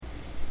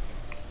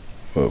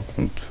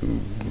Welcome to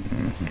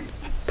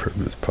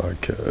Purpose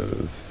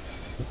Podcast,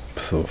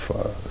 episode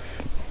 5.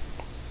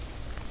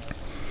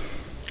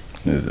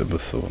 This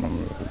episode,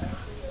 I'm gonna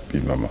be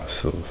by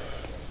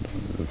myself.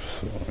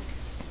 This episode,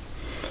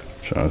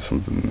 trying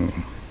something new.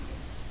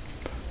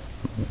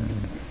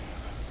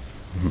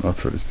 When I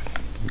first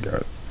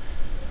got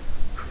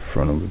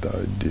confronted with the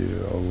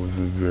idea, I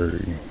wasn't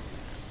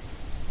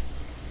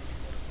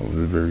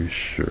very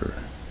sure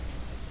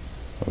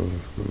of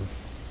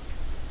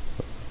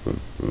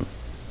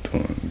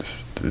doing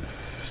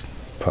this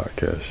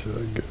podcast shit, I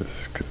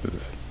guess,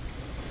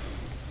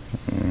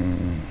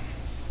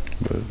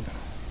 but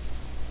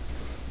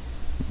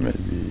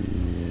maybe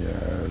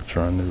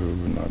trying to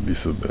would not be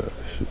so bad,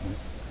 shit.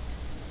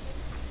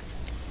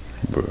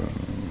 But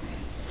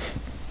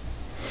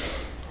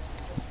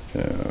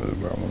yeah,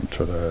 what I want to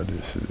try to add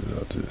this is I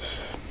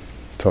just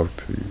talk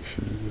to you,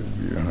 shit,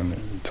 be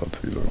 100, talk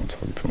to you like I'm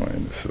talking to my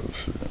inner self,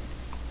 shit.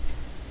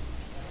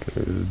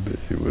 Cause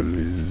basically what it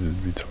is just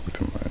be talking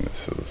to my inner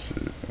self,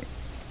 shit.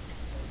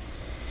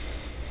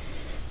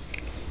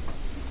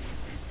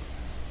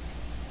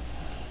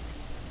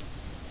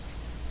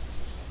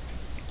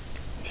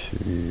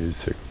 It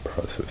takes a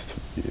process to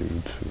be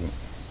able to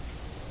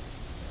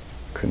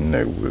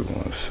connect with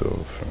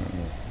oneself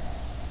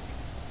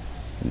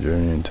and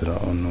journey into the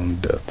unknown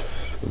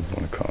depths of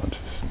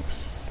unconsciousness.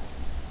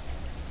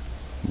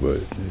 But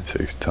it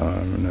takes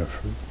time and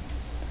effort,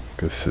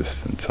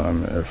 consistent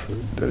time and effort,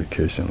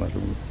 dedication, like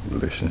a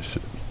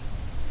relationship.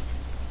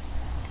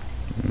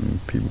 And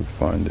people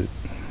find it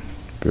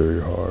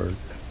very hard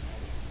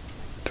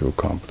to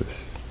accomplish,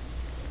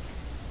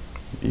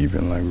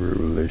 even like with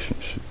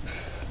relationships.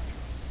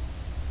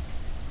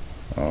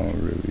 I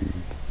don't really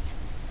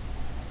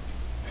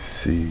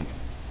see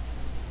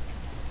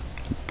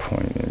the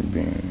point in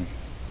being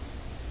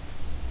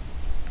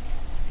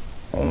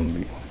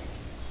only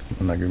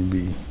when I can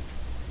be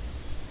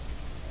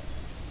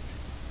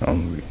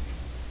only.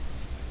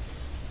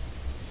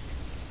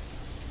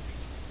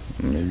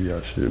 Maybe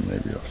I should,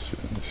 maybe I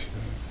shouldn't.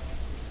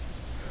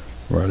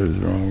 Right is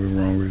wrong,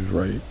 wrong is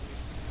right.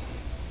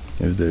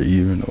 Is there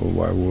even or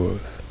why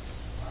was?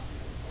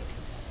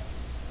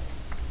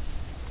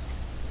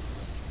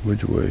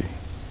 Which way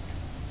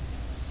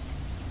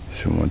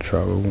should one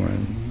travel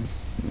when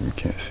you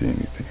can't see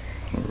anything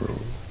on the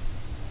road?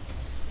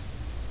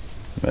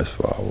 That's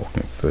why I walk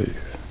in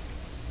faith.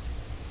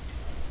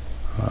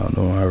 I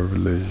don't have a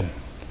religion.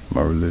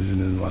 My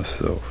religion is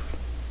myself.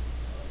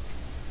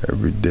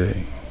 Every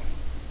day,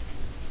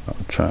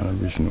 I'm trying to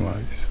reach new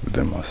heights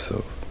within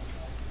myself.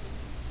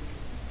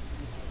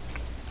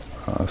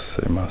 I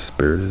say my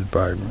spirit is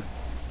vibrant.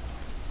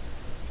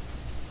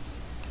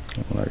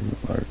 Like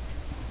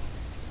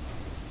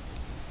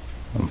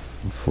I'm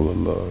full of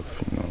love,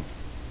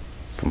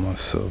 for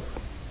myself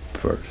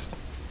first.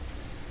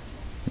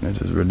 And it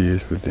just really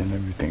is within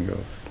everything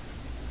else.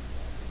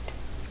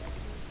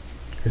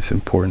 It's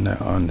important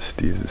that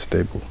honesty is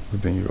stable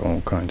within your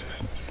own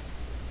consciousness.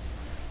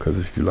 Because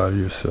if you lie to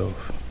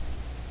yourself,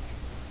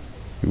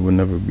 you will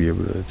never be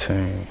able to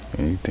attain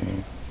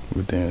anything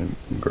within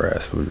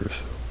grasp of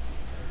yourself.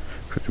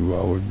 Because you will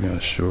always be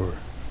unsure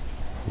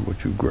of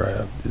what you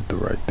grab is the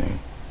right thing.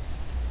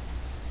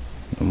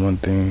 And one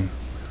thing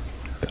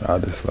that I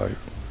dislike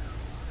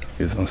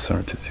is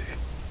uncertainty.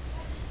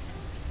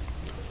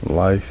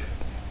 Life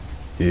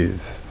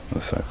is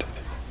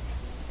uncertainty.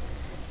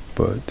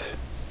 But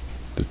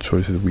the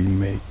choices we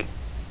make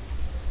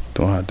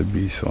don't have to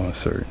be so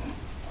uncertain.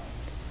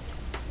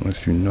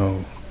 Once you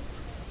know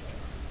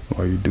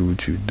why you do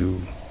what you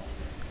do,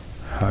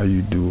 how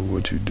you do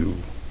what you do,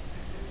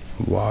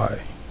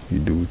 why you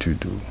do what you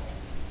do,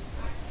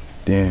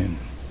 then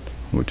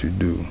what you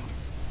do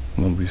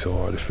won't be so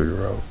hard to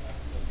figure out.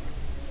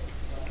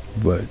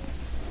 But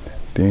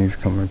things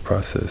come in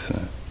process,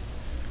 and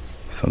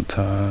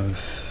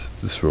sometimes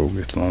this road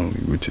gets lonely,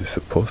 which is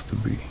supposed to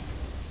be.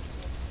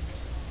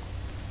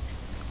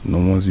 No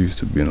one's used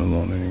to being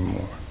alone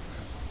anymore.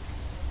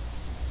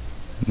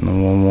 No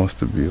one wants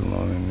to be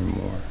alone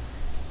anymore.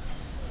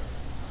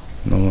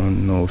 No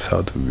one knows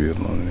how to be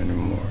alone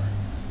anymore.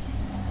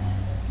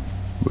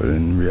 But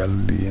in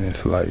reality, in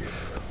this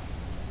life,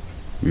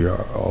 we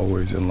are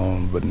always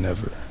alone, but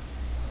never.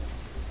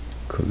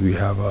 Because we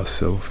have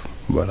ourselves,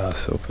 but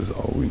ourselves is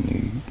all we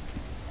need.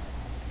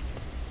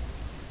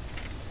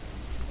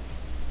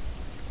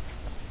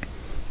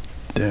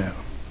 Damn.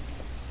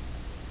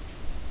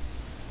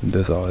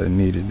 That's all they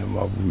needed, and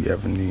why would we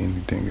ever need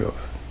anything else?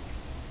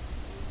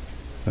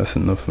 That's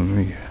enough for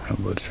me. How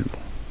about you?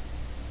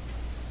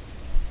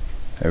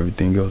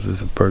 Everything else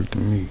is a perk to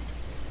me.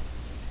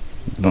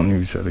 Don't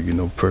even try to get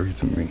no perks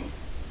to me.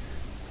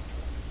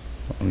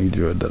 Only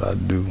joy that I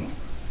do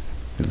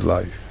is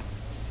life.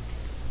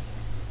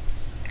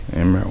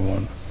 And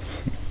marijuana.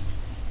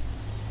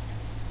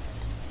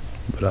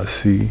 But I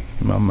see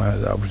in my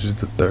mind that I was just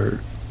the third.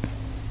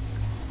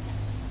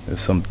 That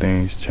some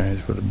things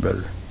change for the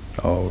better.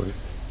 Always.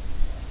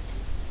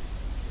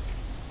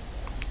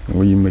 And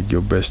when you make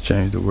your best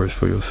change, the worst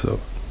for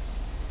yourself.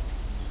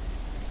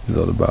 It's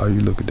all about how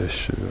you look at that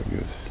shit, I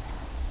guess.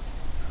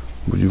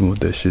 What you want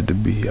that shit to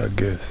be, I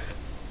guess.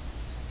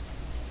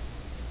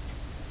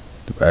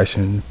 The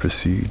action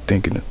precede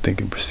thinking, and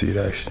thinking precede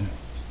action.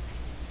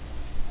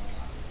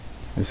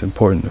 It's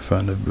important to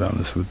find a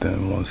balance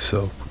within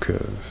oneself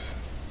because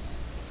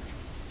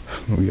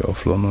we all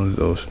floating on this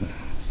ocean.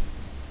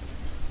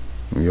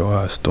 We all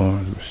have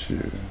storms, but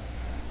shit,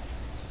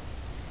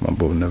 my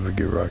boat never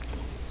get rocky.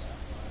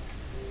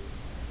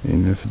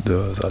 Even if it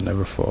does, I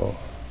never fall.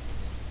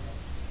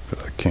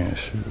 Cause I can't,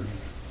 shit.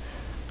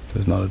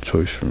 It's not a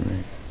choice for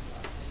me.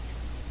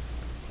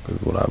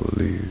 It's what I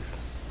believe.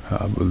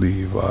 How I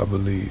believe, what I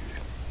believe.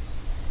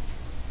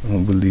 I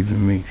don't believe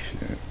in me,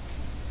 shit.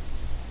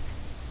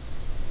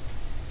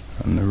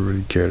 I never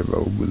really cared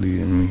about who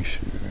believed in me,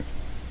 shit.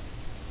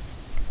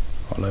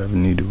 All I ever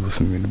needed was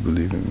for me to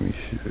believe in me,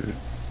 shit.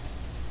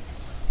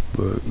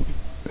 But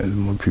as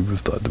more people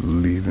start to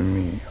believe in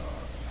me,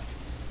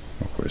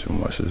 of course, so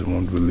much as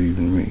want to believe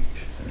in me,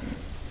 shit.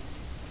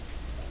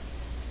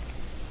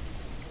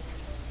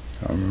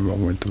 I remember I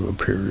went through a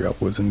period I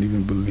wasn't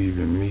even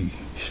believing me,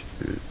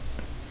 shit.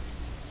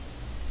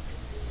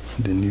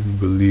 Didn't even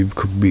believe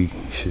could be,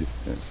 shit.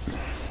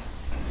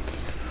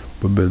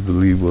 But best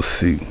believe we'll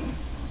see. You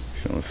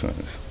know what I'm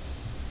saying?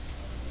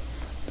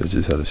 That's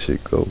just how the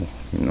shit go,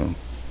 you know.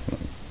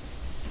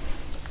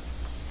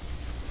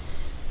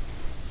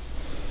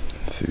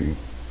 See,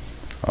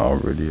 I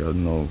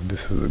know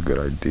this is a good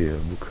idea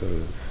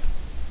because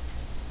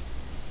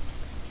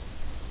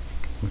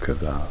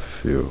I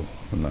feel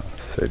when I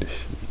say this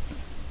shit.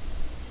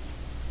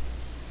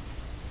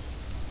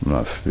 When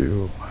I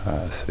feel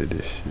how I say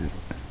this shit,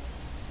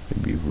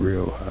 it be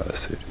real how I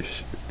say this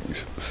shit. You know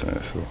what I'm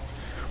saying? So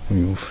when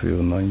you don't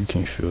feel nothing, you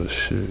can't feel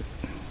shit.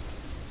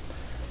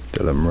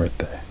 De la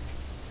muerte.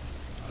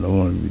 I don't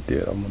want to be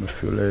dead. I want to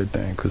feel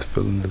everything because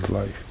feeling is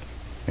life.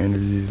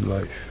 Energy is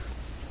life.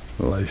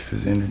 Life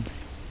is energy.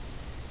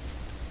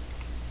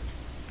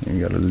 You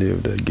gotta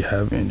live that,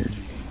 have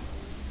energy.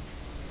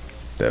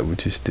 That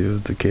which is still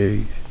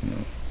decays, you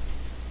know.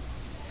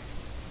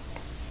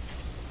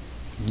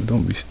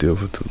 Don't be still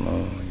for too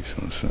long, you know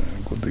what I'm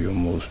saying? Go through your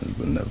emotions,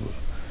 but never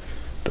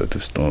let the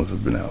storms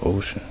have been that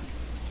ocean.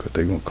 Cause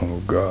they gonna come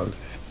regardless.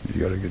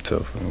 You gotta get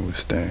tougher and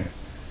withstand.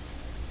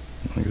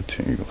 On your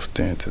team, you gonna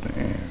stand to the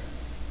end.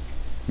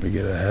 Make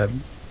it a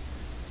habit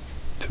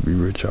to be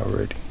rich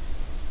already.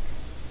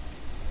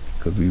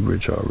 Cause we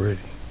rich already.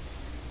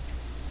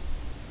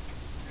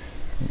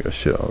 We got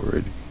shit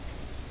already.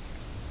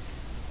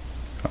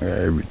 I got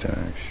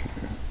everything,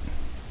 shit.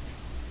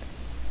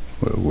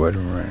 With a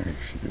wedding ring,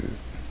 shit.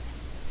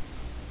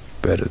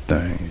 Better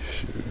things,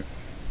 shit.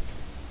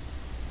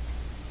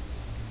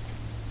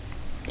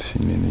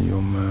 Seen it in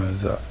your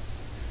mind's eye.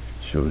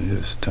 Sure,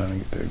 it's time to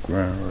get that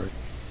grind right.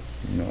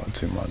 You know, I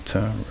take my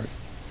time right.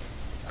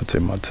 I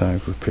take my time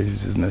because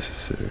patience is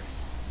necessary.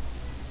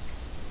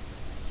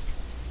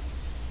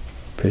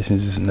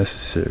 Patience is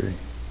necessary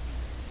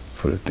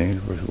for the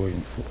things worth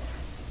waiting for.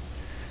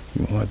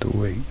 You don't have to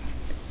wait.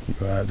 You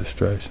don't have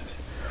distractions,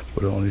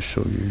 but it only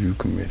show you if you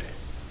committed.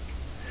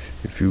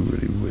 If you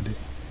really with it.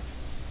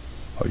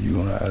 Or you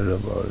gonna add it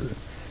up or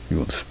you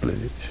gonna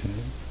split it. Shit.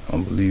 I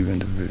don't believe in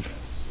division.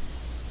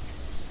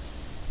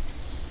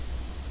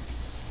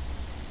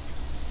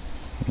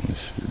 And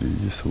shit,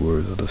 these just the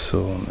words of the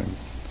soul, nigga.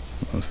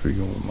 I'm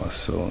speaking with my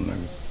soul,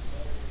 nigga.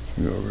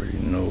 You already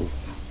know.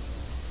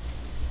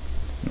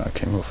 And I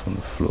came up from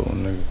the floor,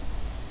 nigga.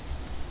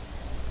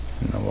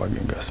 And now I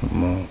got some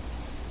more.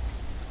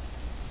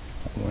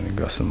 I went and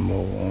got some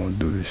more. I wanna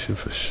do this shit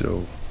for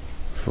show.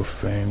 For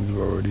fame,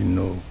 you already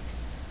know.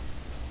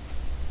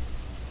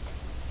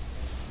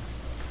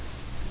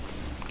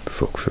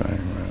 Fuck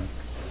fame, man.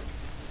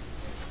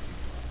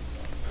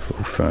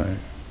 Fuck fame.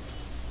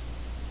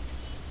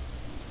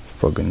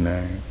 Fuck a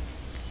name.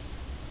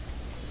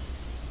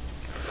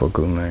 Fuck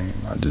a lane.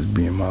 I just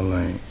be in my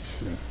lane.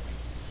 Shit.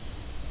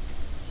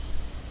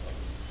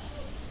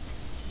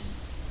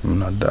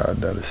 When I die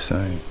the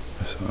same.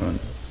 That's 100.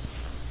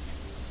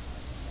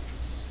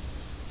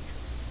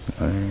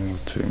 I ain't gonna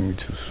take me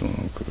too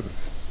soon, cause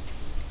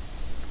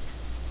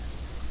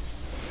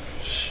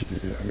shit,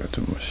 I got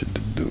too much shit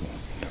to do.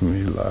 Too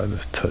many lies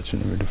that's touching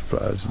me, the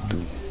flies to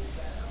do.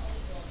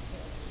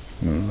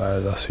 And the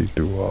lies I see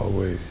through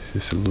always,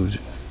 it's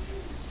illusion.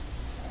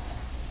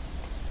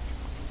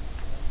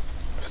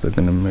 Stuck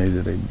in the maze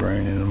of their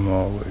brain in them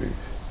always.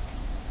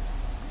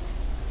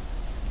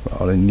 But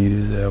all they need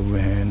is that upper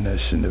hand, that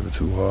shit never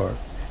too hard.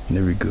 And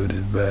every good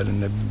is bad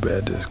and every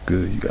bad that's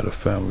good. You gotta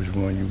find which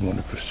one you want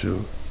it for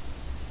sure.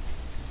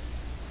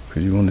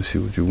 Cause you wanna see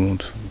what you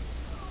want to.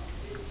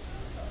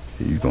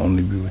 You can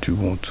only be what you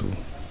want to.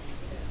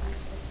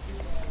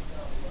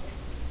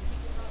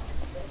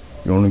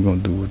 You're only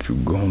gonna do what you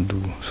gonna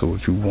do, so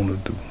what you wanna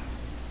do.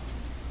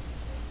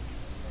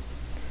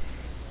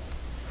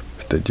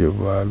 That your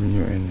vibe and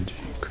your energy,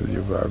 cause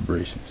your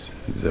vibrations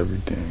is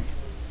everything.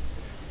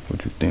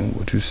 What you think,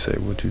 what you say,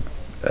 what you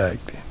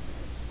act,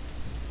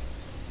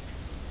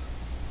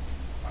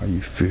 how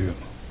you feel.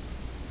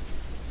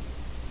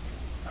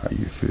 How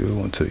you feel, I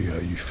wanna tell you how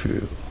you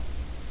feel.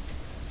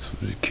 So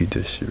just keep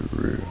that shit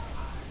real.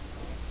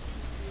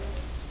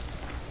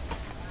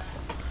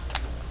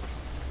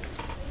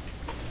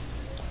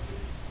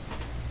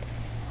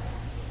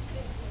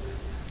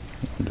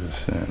 I'm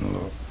just saying,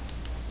 look.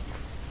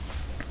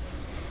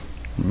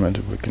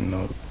 Imagine waking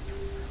up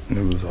and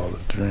it was all a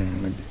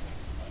dream, nigga.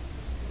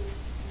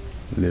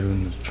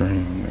 Living this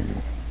dream,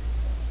 nigga.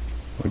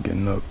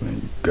 Waking up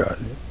and you got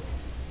it.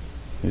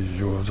 It's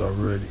yours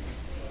already.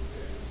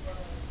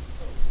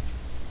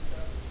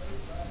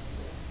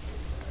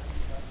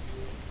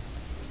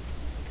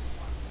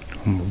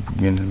 I'm gonna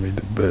begin to make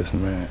the best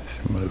man.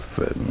 See, matter of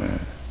fact, man.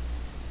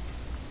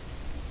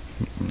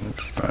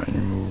 It's fine,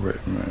 you move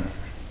right, man.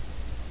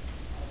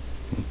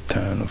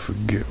 Time to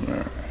forget,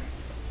 man.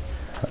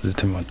 I just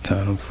take my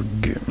time to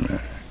forget, man.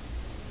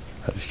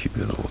 I just keep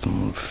it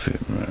ultimate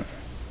fit, man.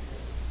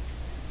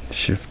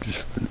 Shift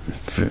just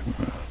fit,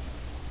 man.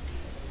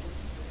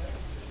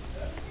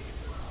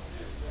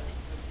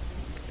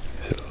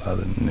 It's a lot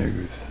of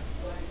niggas.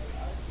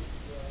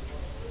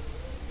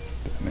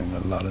 That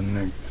ain't a lot of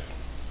niggas.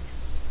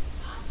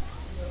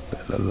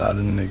 That's a lot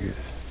of niggas.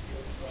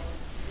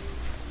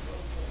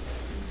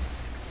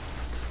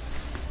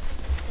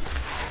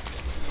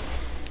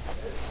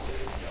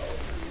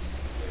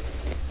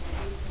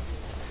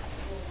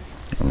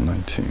 I'm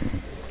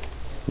 19,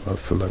 but I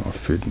feel like I'm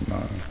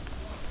 59.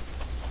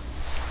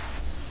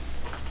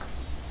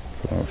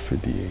 So I'm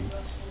 58.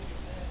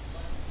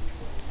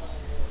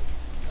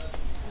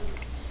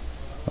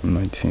 I'm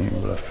 19,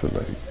 but I feel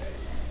like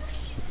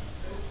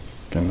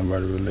getting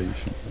nobody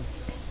relation.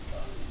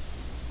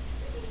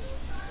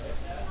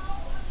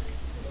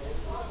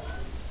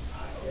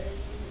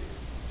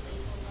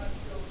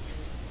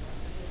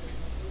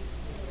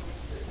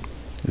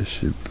 This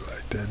shit be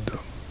like that though.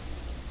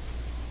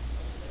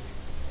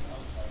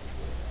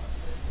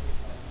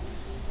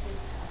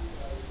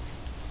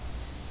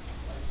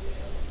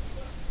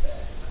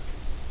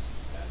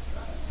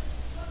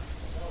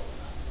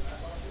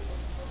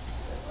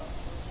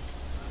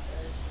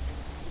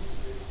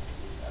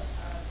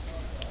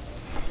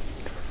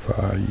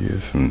 Five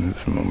years from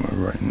this moment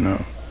right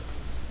now,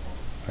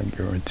 I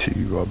guarantee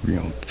you I'll be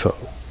on top.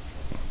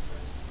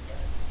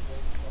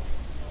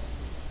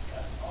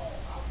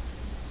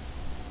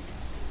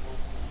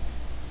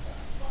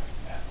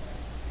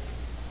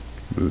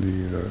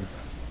 Believe that.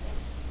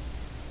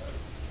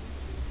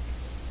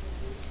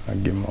 I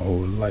give my whole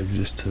life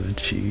just to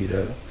achieve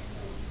that.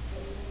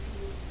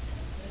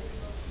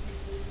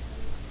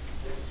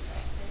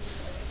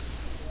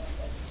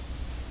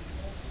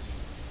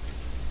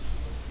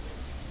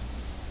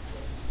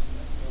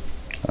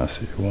 I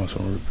say it once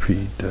and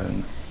repeat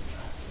that.